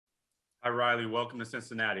Hi, Riley. Welcome to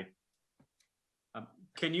Cincinnati. Um,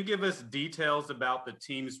 can you give us details about the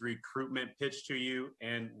team's recruitment pitch to you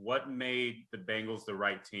and what made the Bengals the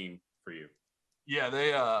right team for you?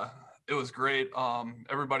 Yeah, it was great.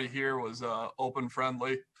 Everybody here was open,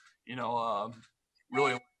 friendly. You know,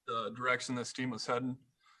 really liked the direction this team was heading.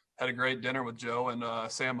 Had a great dinner with Joe and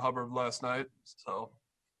Sam Hubbard last night. So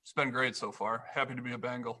it's been great so far. Happy to be a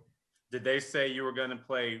Bengal. Did they say you were going to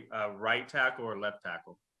play right tackle or left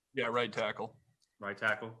tackle? Yeah, right tackle. Right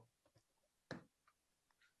tackle.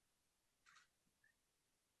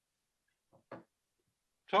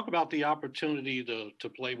 Talk about the opportunity to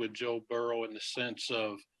play with Joe Burrow in the sense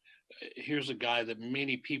of here's a guy that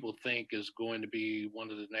many people think is going to be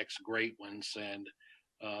one of the next great ones, and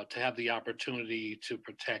to have the opportunity to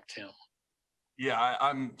protect him. Yeah,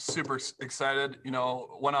 I'm super excited.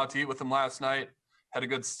 Went out to eat with him last night, had a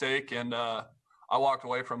good steak, and I walked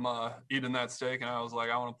away from eating that steak, and I was like,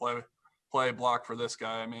 I want to play block for this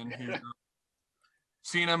guy. I mean, he's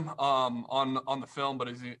seen him on the film, but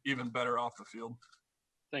he's even better off the field.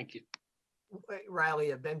 Thank you.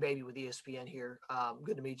 Riley, Ben Baby with ESPN here.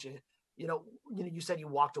 Good to meet you. You said you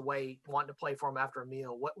walked away wanting to play for him after a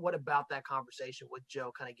meal. What about that conversation with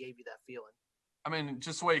Joe kind of gave you that feeling? I mean,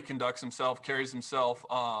 just the way he conducts himself, carries himself,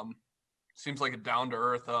 seems like a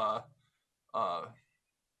down-to-earth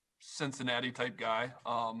Cincinnati type guy.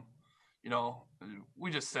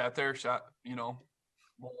 We just sat there, crapped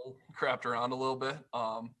around a little bit.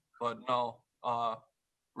 But no,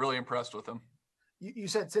 really impressed with him. You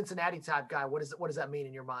said Cincinnati type guy. What does that mean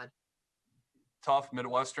in your mind? Tough,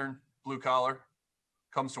 Midwestern, blue collar,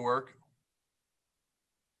 comes to work.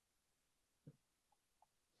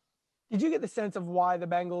 Did you get the sense of why the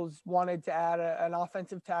Bengals wanted to add an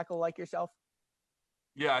offensive tackle like yourself?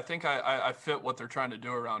 Yeah, I think I fit what they're trying to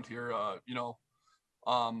do around here.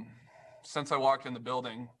 Since I walked in the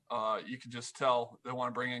building, you could just tell they want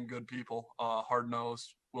to bring in good people,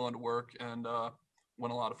 hard-nosed, willing to work, and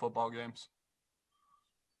win a lot of football games.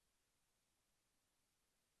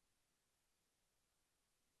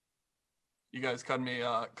 You guys cut me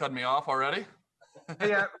off already?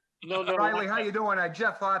 Hey, No, Riley, how you doing?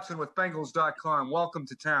 Jeff Hobson with Bengals.com. Welcome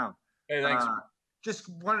to town. Hey, thanks. Just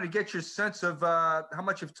wanted to get your sense of how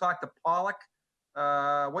much you've talked to Pollock,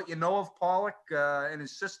 what you know of Pollock and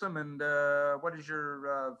his system, and what is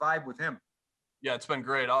your vibe with him? Yeah, it's been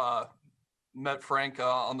great. Met Frank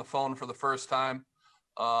on the phone for the first time.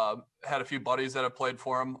 Had a few buddies that have played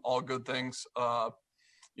for him. All good things.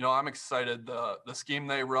 I'm excited. The scheme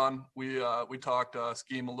they run, we talked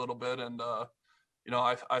scheme a little bit, and I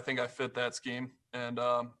think I fit that scheme, and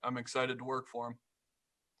I'm excited to work for him.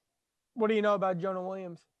 What do you know about Jonah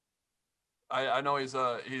Williams? I know he's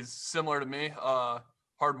similar to me,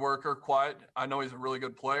 hard worker, quiet. I know he's a really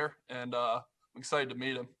good player, and I'm excited to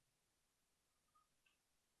meet him.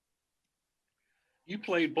 You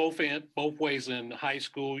played both ways in high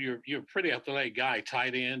school. You're a pretty athletic guy,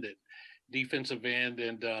 tight end and defensive end,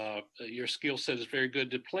 and your skill set is very good.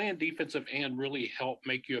 Did playing defensive end really help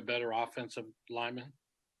make you a better offensive lineman?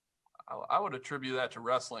 I would attribute that to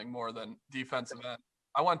wrestling more than defensive end.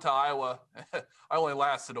 I went to Iowa. I only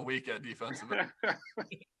lasted a week at defensive end.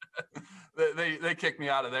 They kicked me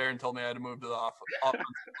out of there and told me I had to move to the offensive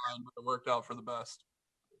line, but it worked out for the best.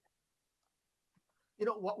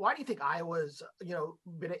 Why do you think Iowa's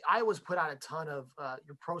put out a ton of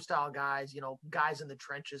your pro style guys, guys in the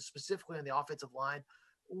trenches, specifically on the offensive line?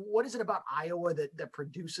 What is it about Iowa that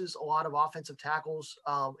produces a lot of offensive tackles?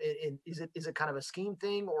 And is it kind of a scheme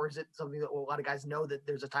thing, or is it something that a lot of guys know that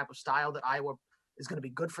there's a type of style that Iowa is going to be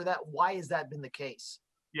good for that? Why has that been the case?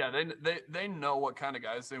 Yeah, they know what kind of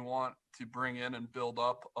guys they want to bring in and build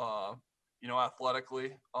up,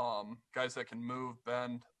 athletically, guys that can move,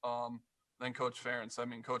 bend, than Coach Ferentz. I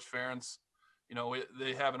mean, Coach Ferentz,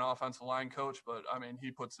 they have an offensive line coach, but, I mean,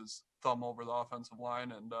 he puts his thumb over the offensive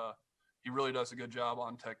line, and he really does a good job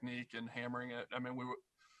on technique and hammering it. I mean,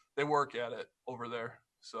 they work at it over there.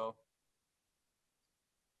 So,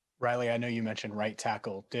 Riley, I know you mentioned right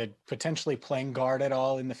tackle. Did potentially playing guard at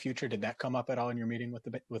all in the future? Did that come up at all in your meeting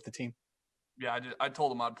with the team? Yeah, I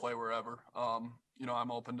told them I'd play wherever.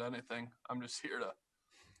 I'm open to anything. I'm just here to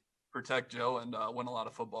protect Joe and win a lot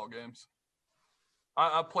of football games.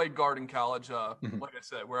 I played guard in college. Like I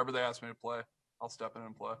said, wherever they ask me to play, I'll step in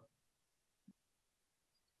and play.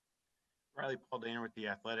 Riley, Paul Dana with The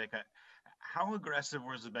Athletic. How aggressive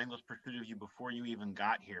was the Bengals' pursuit of you before you even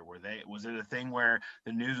got here? Was it a thing where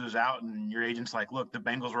the news was out and your agent's like, look, the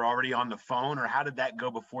Bengals were already on the phone, or how did that go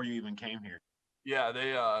before you even came here?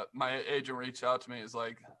 Yeah, my agent reached out to me. He's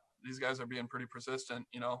like, these guys are being pretty persistent.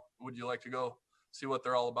 Would you like to go see what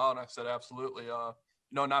they're all about? And I said, absolutely.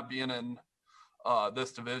 not being in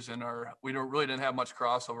this division, or we really didn't have much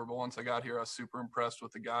crossover. But once I got here, I was super impressed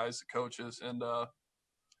with the guys, the coaches, and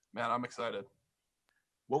man, I'm excited.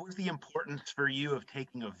 What was the importance for you of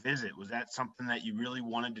taking a visit? Was that something that you really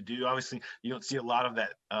wanted to do? Obviously, you don't see a lot of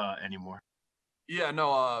that anymore. Yeah,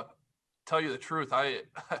 no. Tell you the truth,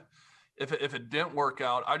 if it didn't work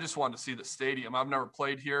out, I just wanted to see the stadium. I've never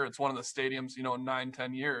played here. It's one of the stadiums, in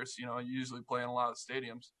 9-10 years. You usually play in a lot of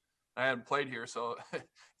stadiums. I hadn't played here, so if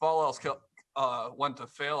all else went to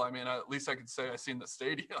fail, I mean, at least I could say I seen the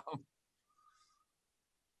stadium.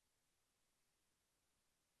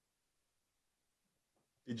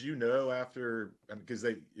 Did you know after, because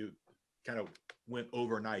it kind of went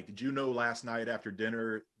overnight, did you know last night after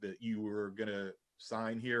dinner that you were going to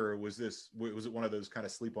sign here, or was it one of those kind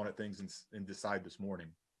of sleep on it things and decide this morning?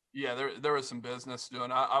 Yeah, there was some business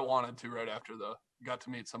doing. I wanted to right after got to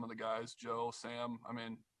meet some of the guys, Joe, Sam. I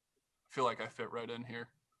mean, I feel like I fit right in here.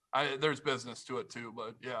 There's business to it too,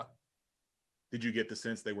 but yeah. Did you get the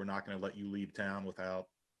sense they were not going to let you leave town without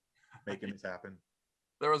making this happen?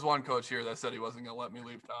 There was one coach here that said he wasn't going to let me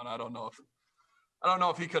leave town. I don't know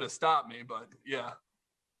if he could have stopped me, but yeah.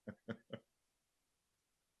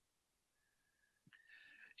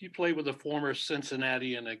 You played with the former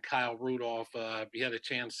Cincinnati and Kyle Rudolph. You had a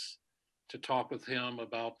chance to talk with him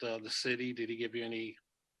about the city. Did he give you any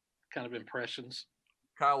kind of impressions?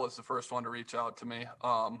 Kyle was the first one to reach out to me.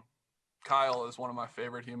 Kyle is one of my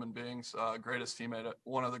favorite human beings, greatest teammate,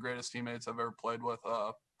 one of the greatest teammates I've ever played with.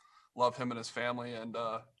 Love him and his family. And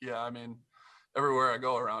yeah, I mean, everywhere I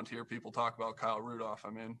go around here, people talk about Kyle Rudolph. I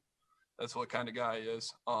mean, that's what kind of guy he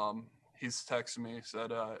is. He's texted me,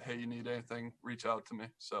 said, hey, you need anything, reach out to me.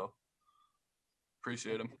 So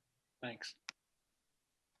appreciate him. Thanks.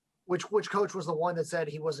 Which coach was the one that said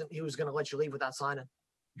he was going to let you leave without signing?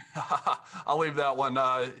 I'll leave that one.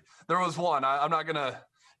 There was one. I'm not going to,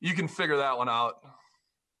 you can figure that one out.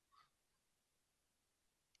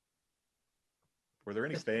 Were there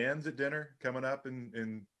any fans at dinner coming up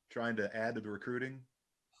and trying to add to the recruiting?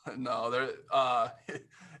 No,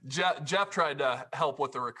 Jeff tried to help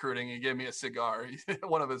with the recruiting. He gave me a cigar,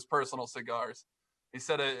 one of his personal cigars. He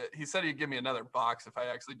said he'd give me another box if I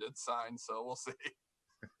actually did sign. So we'll see.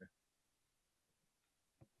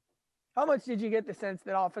 How much did you get the sense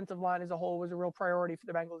that offensive line as a whole was a real priority for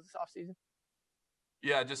the Bengals this offseason?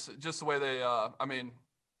 Yeah, just the way they. I mean,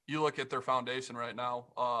 you look at their foundation right now.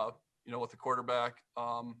 With the quarterback.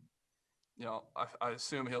 I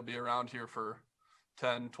assume he'll be around here for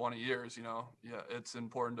 10, 20 years. Yeah, it's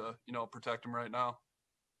important to protect him right now.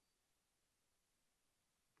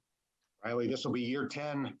 Riley, this will be year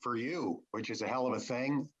 10 for you, which is a hell of a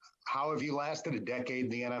thing. How have you lasted a decade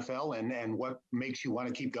in the NFL, and what makes you want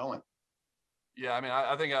to keep going? Yeah, I mean,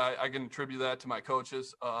 I think I can attribute that to my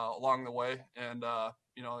coaches along the way, and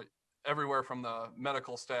everywhere from the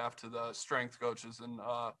medical staff to the strength coaches, and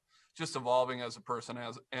just evolving as a person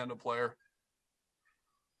and a player.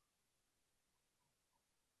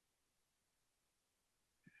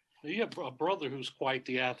 You have a brother who's quite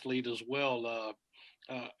the athlete as well.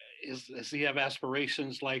 Does he have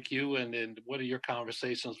aspirations like you? And what are your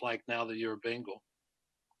conversations like now that you're a Bengal?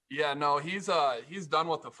 Yeah, no, he's done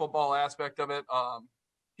with the football aspect of it.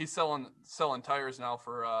 He's selling tires now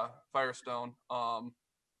for Firestone.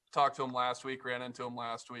 Talked to him last week, ran into him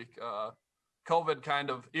last week.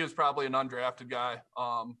 COVID he was probably an undrafted guy,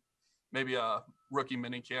 maybe a rookie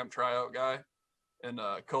mini camp tryout guy, and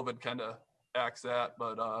COVID kind of acts that,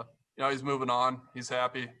 but he's moving on. He's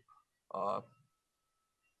happy.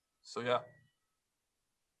 So yeah.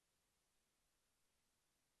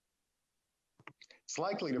 It's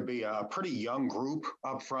likely to be a pretty young group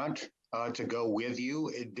up front to go with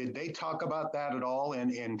you. Did they talk about that at all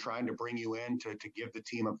in trying to bring you in to give the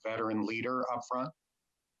team a veteran leader up front?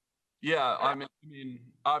 Yeah, I mean,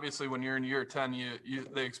 obviously, when you're in year 10,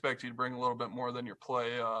 they expect you to bring a little bit more than your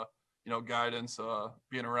play, guidance,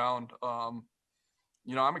 being around. I'm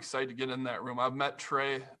excited to get in that room. I've met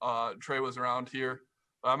Trey. Trey was around here.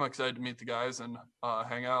 I'm excited to meet the guys and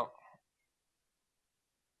hang out.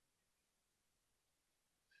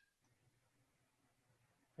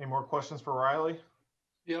 Any more questions for Riley?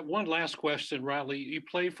 Yeah, one last question, Riley. You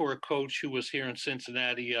played for a coach who was here in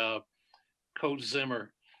Cincinnati, Coach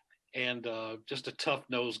Zimmer. And just a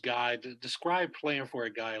tough-nosed guy. Describe playing for a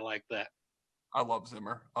guy like that. I love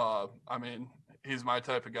Zimmer. I mean, he's my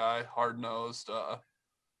type of guy, hard-nosed.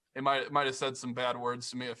 He might have said some bad words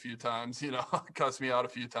to me a few times, cussed me out a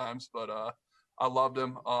few times, but I loved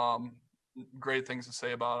him. Great things to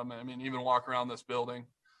say about him. I mean, even walk around this building,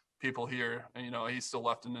 people here, and, he still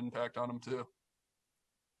left an impact on him too.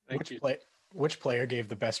 Which player gave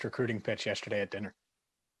the best recruiting pitch yesterday at dinner?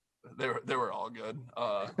 They were all good.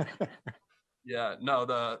 Yeah, no,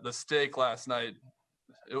 the steak last night,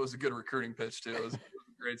 it was a good recruiting pitch too. It was a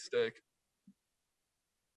great steak.